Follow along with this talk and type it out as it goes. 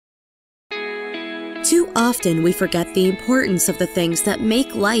Too often we forget the importance of the things that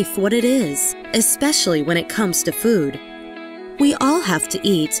make life what it is, especially when it comes to food. We all have to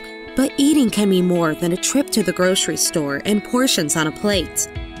eat, but eating can be more than a trip to the grocery store and portions on a plate.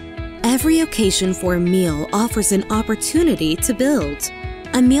 Every occasion for a meal offers an opportunity to build.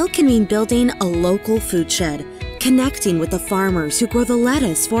 A meal can mean building a local food shed, connecting with the farmers who grow the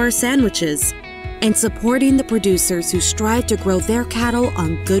lettuce for our sandwiches, and supporting the producers who strive to grow their cattle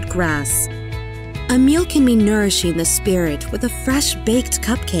on good grass. A meal can mean nourishing the spirit with a fresh baked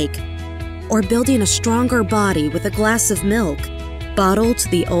cupcake, or building a stronger body with a glass of milk, bottled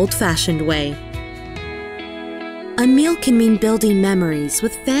the old-fashioned way. A meal can mean building memories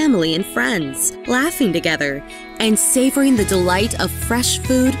with family and friends, laughing together, and savoring the delight of fresh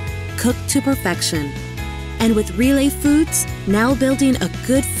food cooked to perfection. And with Relay Foods, now building a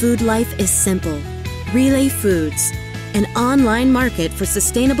good food life is simple. Relay Foods, an online market for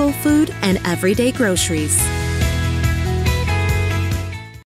sustainable food and everyday groceries.